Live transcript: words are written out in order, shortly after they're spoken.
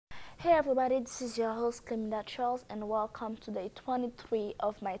Hey everybody, this is your host Cleminda Charles and welcome to day 23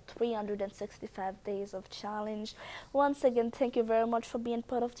 of my 365 days of challenge. Once again, thank you very much for being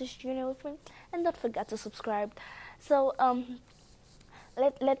part of this journey with me and don't forget to subscribe. So,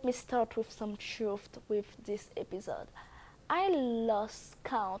 let me start with some truth with this episode. I lost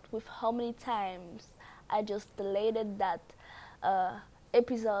count with how many times I just deleted that uh,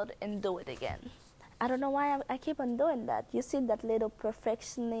 episode and do it again. I don't know why I keep on doing that. You see that little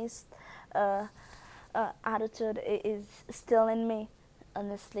perfectionist uh, attitude is still in me,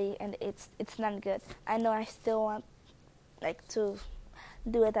 honestly, and it's not good. I know I still want like to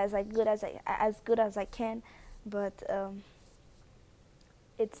do it as good as I can, but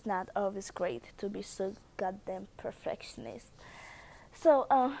it's not always great to be so goddamn perfectionist. So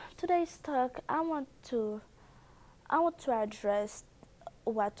today's talk, I want to address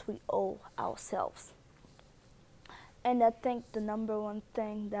what we owe ourselves. And I think the number one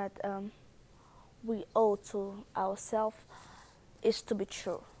thing that we owe to ourselves is to be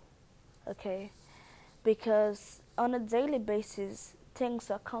true, okay? Because on a daily basis,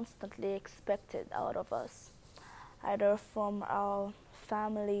 things are constantly expected out of us, either from our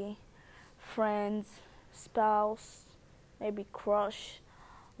family, friends, spouse, maybe crush,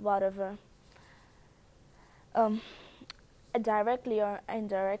 whatever. Um, Directly or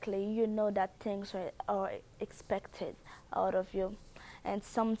indirectly, you know that things are expected out of you. And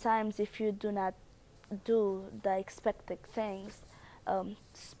sometimes, if you do not do the expected things,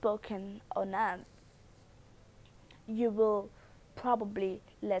 spoken or not, you will probably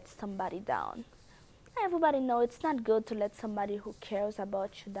let somebody down. Everybody know it's not good to let somebody who cares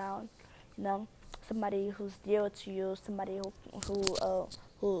about you down. You know, somebody who's dear to you, somebody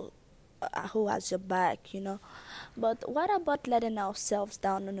who who has your back. You know, but what about letting ourselves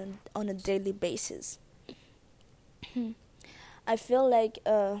down on a daily basis? I feel like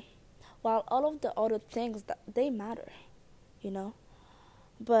while all of the other things that they matter, you know,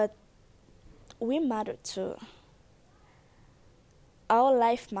 but we matter too. Our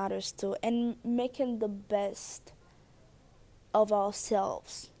life matters too, and making the best of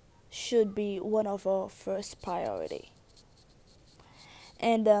ourselves should be one of our first priority.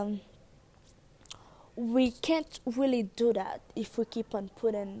 And we can't really do that if we keep on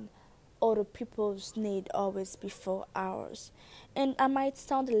putting other people's need always before ours. And I might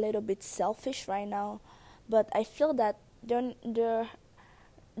sound a little bit selfish right now, but I feel that there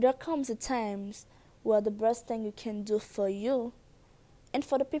comes a times where the best thing you can do for you and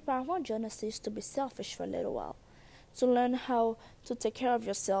for the people around you, honestly, is to be selfish for a little while, to learn how to take care of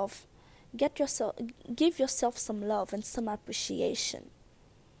yourself, get yourself, give yourself some love and some appreciation.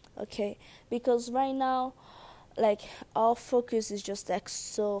 Okay, because right now, like our focus is just like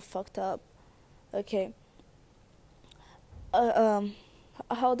so fucked up. Okay, uh, um,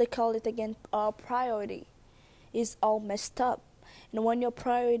 how they call it again? Our priority is all messed up, and when your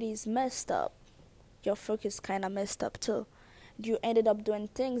priority is messed up, your focus kind of messed up too. You ended up doing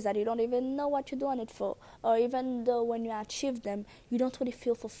things that you don't even know what you're doing it for, or even though when you achieve them, you don't really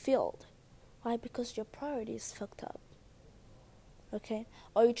feel fulfilled. Why? Because your priority is fucked up. Okay,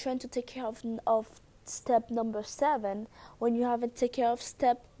 or you're trying to take care of step number 7 when you haven't taken care of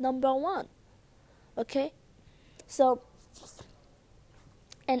step number 1. Okay, so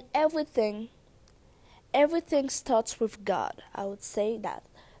and everything starts with God. I would say that,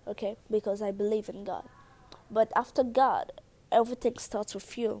 okay, because I believe in God. But after God, everything starts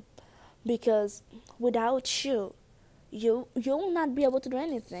with you, because without you, you will not be able to do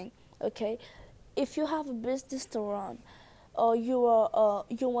anything. Okay, if you have a business to run, or you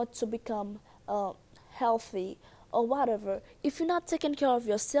want to become healthy or whatever, if you're not taking care of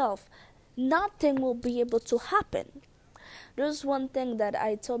yourself, nothing will be able to happen. There's one thing that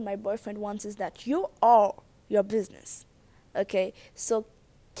I told my boyfriend once is that you are your business. Okay, so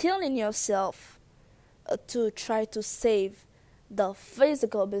killing yourself to try to save the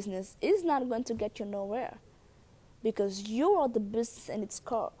physical business is not going to get you nowhere, because you are the business in its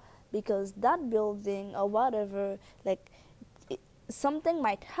core. Because that building or whatever, like something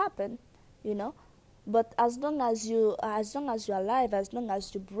might happen, you know, but as long as you're alive, as long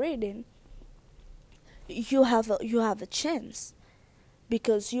as you're breathing, you have a chance,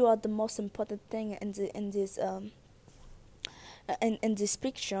 because you are the most important thing in this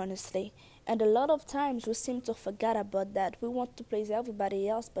picture, honestly. And a lot of times we seem to forget about that. We want to please everybody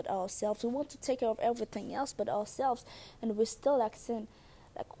else but ourselves. We want to take care of everything else but ourselves, and we're still asking,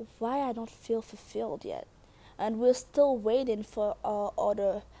 like, why I don't feel fulfilled yet, and we're still waiting for our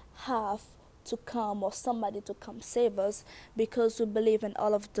other half to come or somebody to come save us because we believe in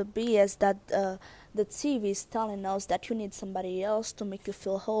all of the BS that the TV is telling us, that you need somebody else to make you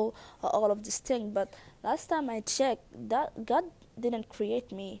feel whole or all of this thing. But last time I checked, that God didn't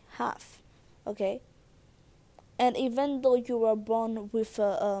create me half, okay? And even though you were born with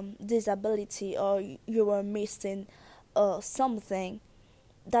a disability or you were missing something,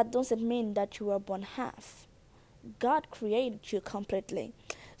 that doesn't mean that you were born half. God created you completely.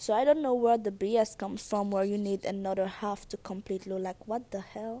 So I don't know where the BS comes from where you need another half to complete you. Like, what the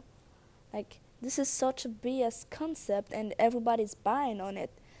hell? Like, this is such a BS concept and everybody's buying on it.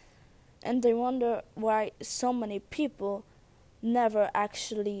 And they wonder why so many people never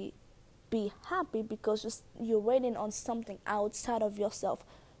actually be happy because you're waiting on something outside of yourself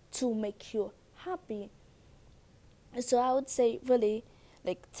to make you happy. So I would say, really,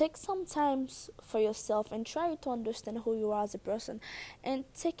 like, take some time for yourself and try to understand who you are as a person, and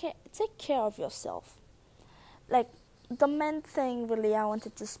take care of yourself. Like, the main thing really I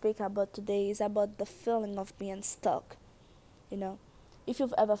wanted to speak about today is about the feeling of being stuck. You know, if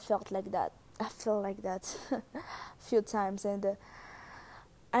you've ever felt like that, I feel like that a few times, and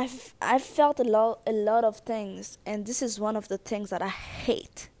I've felt a lot of things, and this is one of the things that I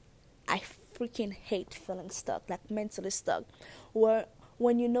hate. I freaking hate feeling stuck, like mentally stuck, where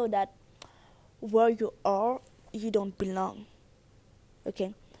when you know that where you are, you don't belong.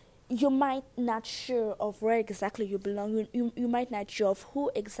 Okay, you might not sure of where exactly you belong. You might not sure of who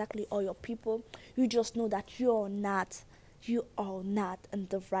exactly are your people. You just know that you are not in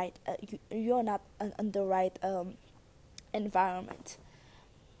the right you're not in the right environment.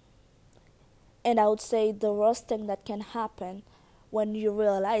 And I would say the worst thing that can happen when you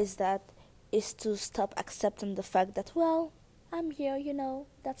realize that is to stop accepting the fact that, well, I'm here,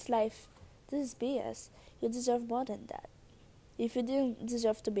 that's life. This is BS. You deserve more than that. If you didn't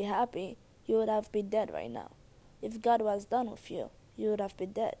deserve to be happy, you would have been dead right now. If God was done with you, you would have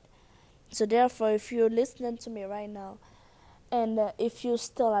been dead. So therefore, if you're listening to me right now, and if you're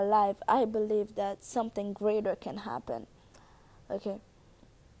still alive, I believe that something greater can happen. Okay?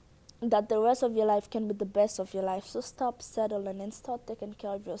 That the rest of your life can be the best of your life. So stop settling and start taking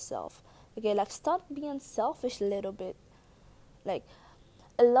care of yourself. Okay, like, start being selfish a little bit. Like,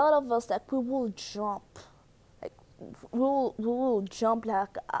 a lot of us, like, we will jump. Like, we will jump,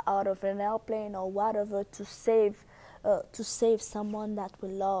 like, out of an airplane or whatever to save someone that we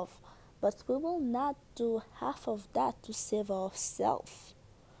love. But we will not do half of that to save ourselves.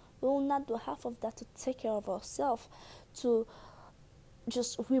 We will not do half of that to take care of ourselves, to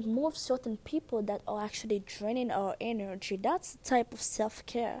just remove certain people that are actually draining our energy. That's the type of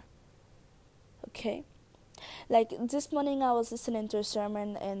self-care. Okay? Like, this morning I was listening to a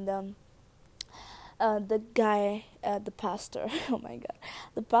sermon, and the guy, the pastor, oh my god,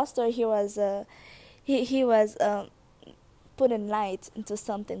 the pastor, he was putting light into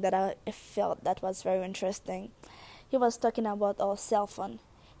something that I felt that was very interesting. He was talking about our cell phone.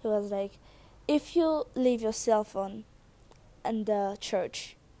 He was like, if you leave your cell phone in the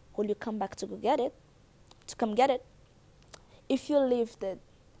church, will you come back to come get it? If you leave it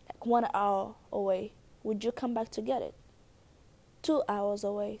like 1 hour away, would you come back to get it? 2 hours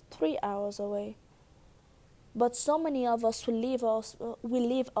away, 3 hours away. But so many of us we leave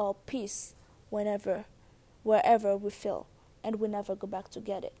our peace wherever we feel, and we never go back to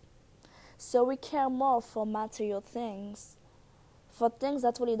get it. So we care more for material things, for things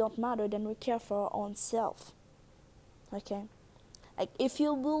that really don't matter, than we care for our own self. Okay? Like, if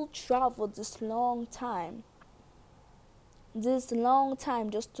you will travel this long time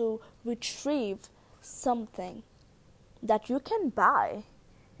just to retrieve something that you can buy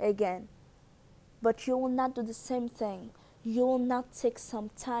again, but you will not do the same thing. You will not take some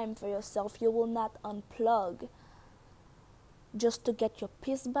time for yourself. You will not unplug just to get your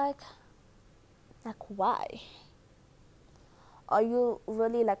peace back. Like, why? Are you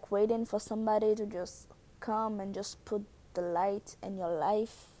really, like, waiting for somebody to just come and just put the light in your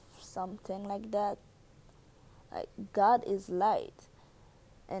life? Something like that. Like, God is light.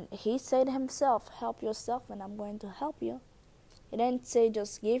 And he said himself, help yourself and I'm going to help you. He didn't say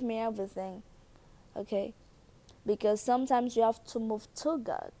just give me everything. Okay? Because sometimes you have to move to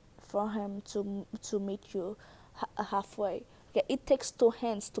God for him to meet you halfway. Okay? It takes 2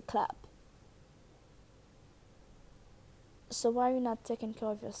 hands to clap. So why are you not taking care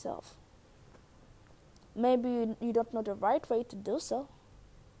of yourself? Maybe you don't know the right way to do so.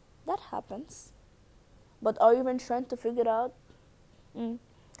 That happens. But are you even trying to figure it out?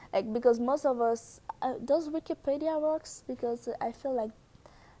 Like, because most of us, does Wikipedia works? Because I feel like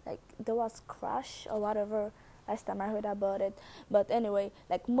there was crash or whatever. last time I heard about it. But anyway,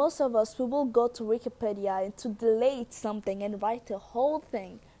 like most of us, we will go to Wikipedia and to delete something and write the whole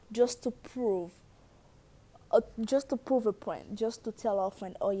thing just to prove, just to prove a point, just to tell our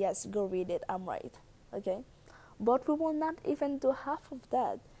friend, oh yes, go read it, I'm right, okay? But we will not even do half of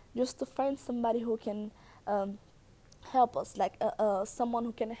that, just to find somebody who can help us, like someone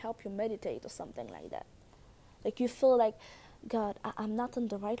who can help you meditate or something like that. Like you feel like, God, I'm not in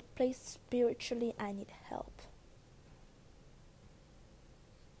the right place spiritually, I need help.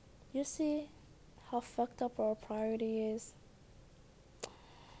 You see how fucked up our priority is?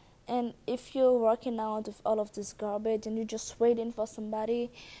 And if you're working out with all of this garbage and you're just waiting for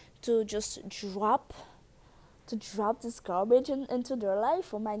somebody to just drop this garbage into their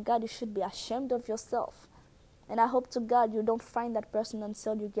life, oh my God, you should be ashamed of yourself. And I hope to God you don't find that person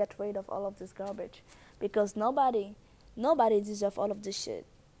until you get rid of all of this garbage. Because nobody deserves all of this shit.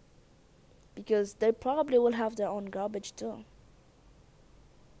 Because they probably will have their own garbage too.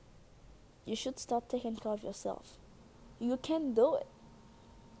 You should start taking care of yourself. You can do it.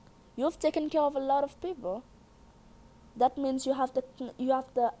 You've taken care of a lot of people. That means you have the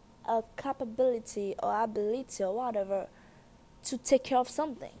capability or ability or whatever to take care of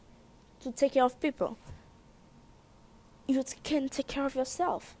something, to take care of people. You can take care of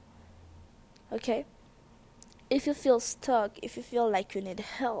yourself. Okay? If you feel stuck, if you feel like you need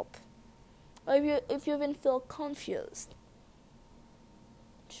help, or if you even feel confused,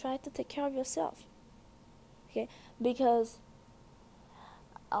 try to take care of yourself. Okay? Because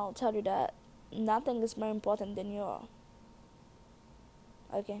I'll tell you that nothing is more important than you are.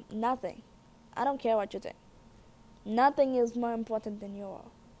 Okay? Nothing. I don't care what you think. Nothing is more important than you are.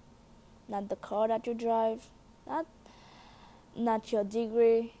 Not the car that you drive, not your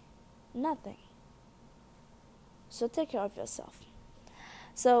degree, nothing. So take care of yourself.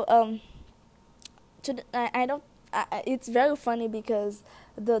 So it's very funny because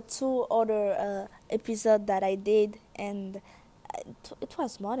the two other episodes that I did, and it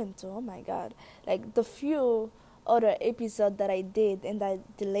was more than two. Oh my God! Like the few other episodes that I did and I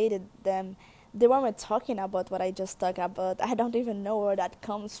deleted them, they weren't talking about what I just talked about. I don't even know where that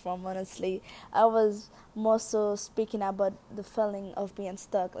comes from, honestly. I was more so speaking about the feeling of being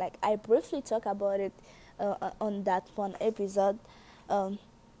stuck. Like I briefly talked about it on that one episode,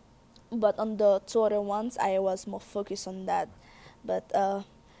 but on the two other ones, I was more focused on that. But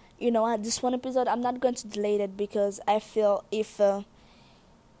this one episode, I'm not going to delete it because I feel if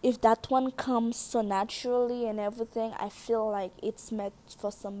that one comes so naturally and everything, I feel like it's meant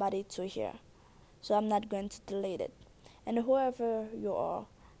for somebody to hear. So I'm not going to delete it. And whoever you are,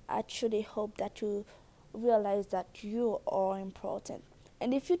 I truly hope that you realize that you are important.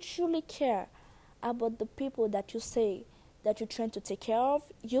 And if you truly care about the people that you say that you're trying to take care of,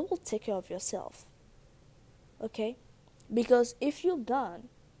 you will take care of yourself. Okay? Because if you're gone,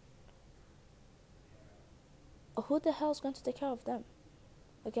 who the hell is going to take care of them?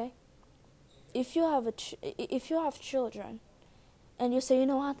 Okay? If you have children, and you say, you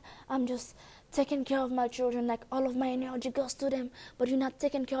know what, I'm just taking care of my children, like all of my energy goes to them, but you're not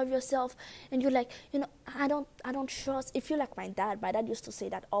taking care of yourself, and you're like, I don't trust. If you're like my dad used to say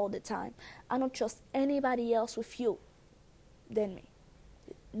that all the time. I don't trust anybody else with you than me.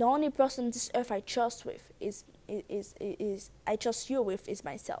 The only person on this earth I trust with is I trust you with is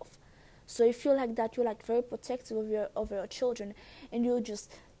myself. So if you're like that, you're like very protective of your children, and you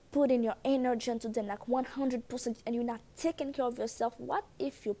just putting your energy into them like 100%, and you're not taking care of yourself. What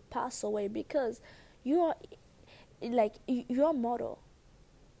if you pass away? Because you're mortal.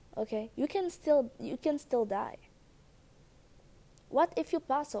 Okay, you can still die. What if you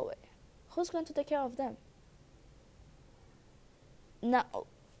pass away? Who's going to take care of them? Now,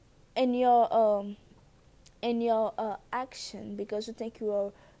 in your action, because you think you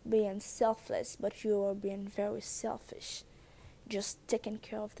are being selfless, but you are being very selfish. Just taking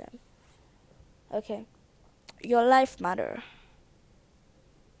care of them. Okay, your life matter,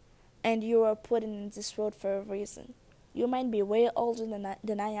 and you are put in this world for a reason. You might be way older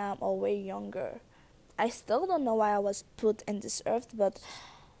than I am, or way younger. I still don't know why I was put in this earth, but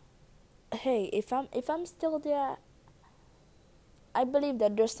hey, if I'm still there, I believe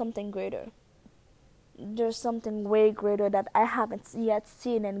that there's something greater. There's something way greater that I haven't yet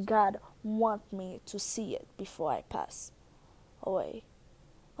seen, and God wants me to see it before I pass away.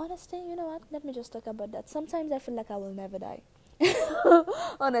 Honestly, you know what? Let me just talk about that. Sometimes I feel like I will never die.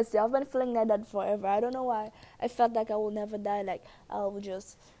 Honestly, I've been feeling like that forever. I don't know why. I felt like I will never die. Like I'll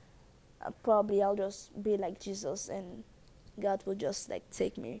just be like Jesus, and God will just like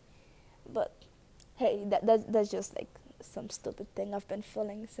take me. But hey, that's just like some stupid thing I've been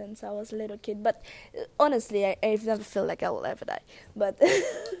feeling since I was a little kid. But honestly, I've never felt like I will ever die. But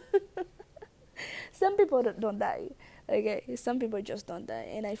some people don't die. Okay, some people just don't die,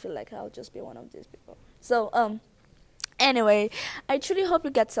 and I feel like I'll just be one of these people. So anyway, I truly hope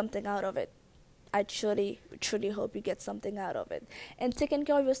you get something out of it. I truly hope you get something out of it. And taking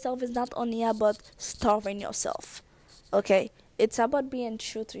care of yourself is not only about starving yourself. Okay, it's about being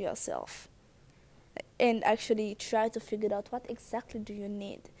true to yourself and actually try to figure out what exactly do you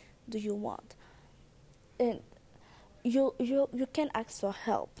need, do you want, and you can ask for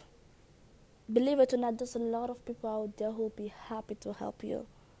help. Believe it or not, there's a lot of people out there who will be happy to help you.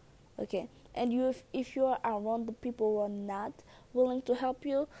 Okay, and if you are around the people who are not willing to help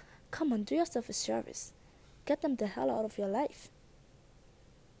you, come on, do yourself a service. Get them the hell out of your life.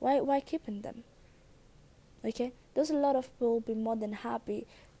 Why keeping them? Okay, there's a lot of people who will be more than happy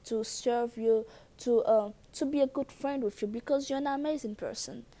to serve you, to be a good friend with you because you're an amazing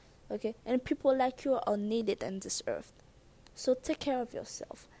person. Okay, and people like you are needed in this earth. So take care of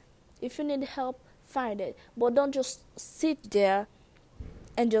yourself. If you need help, find it, but don't just sit there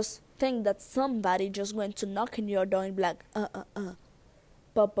and just think that somebody just going to knock on your door and be like,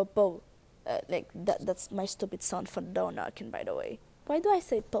 po. Like that's my stupid sound for door knocking, by the way. Why do I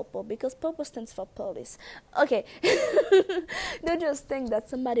say popo? Because popo stands for police. Okay. Don't just think that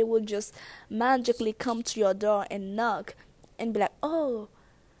somebody will just magically come to your door and knock and be like, oh,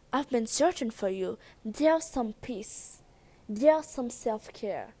 I've been searching for you. There's some peace. There's some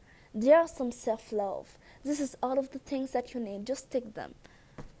self-care. There's some self-love. This is all of the things that you need. Just take them.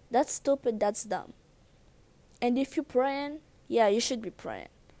 That's stupid. That's dumb. And if you're praying, yeah, you should be praying.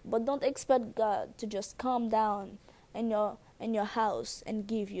 But don't expect God to just calm down in your house and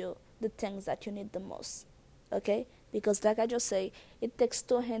give you the things that you need the most. Okay? Because like I just say, it takes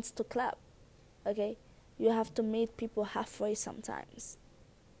two hands to clap. Okay? You have to meet people halfway sometimes.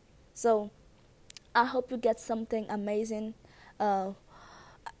 So I hope you get something amazing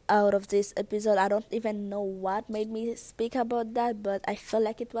out of this episode. I don't even know what made me speak about that, but I felt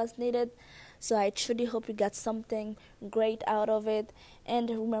like it was needed. So I truly hope you got something great out of it. And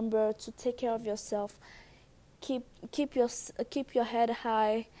remember to take care of yourself. Keep your head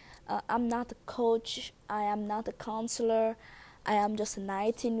high. I'm not a coach. I am not a counselor. I am just a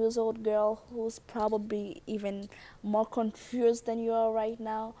 19 years old girl who's probably even more confused than you are right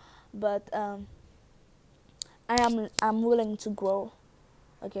now. But I'm willing to grow.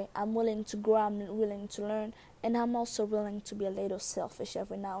 Okay, I'm willing to grow. I'm willing to learn, and I'm also willing to be a little selfish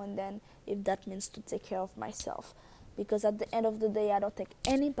every now and then, if that means to take care of myself. Because at the end of the day, I don't think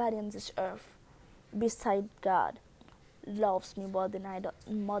anybody on this earth, beside God, loves me more than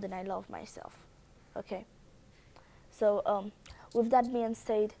I love myself. Okay. So with that being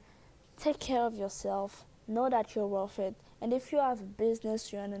said, take care of yourself. Know that you're worth it. And if you have a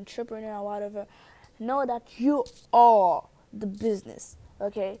business, you're an entrepreneur or whatever, know that you are the business.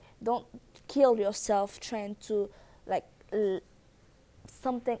 Okay, don't kill yourself trying to like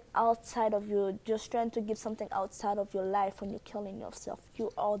something outside of you, just trying to give something outside of your life when you're killing yourself.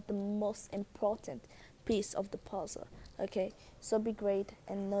 You are the most important piece of the puzzle. Okay, so be great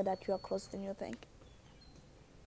and know that you are closer than you think.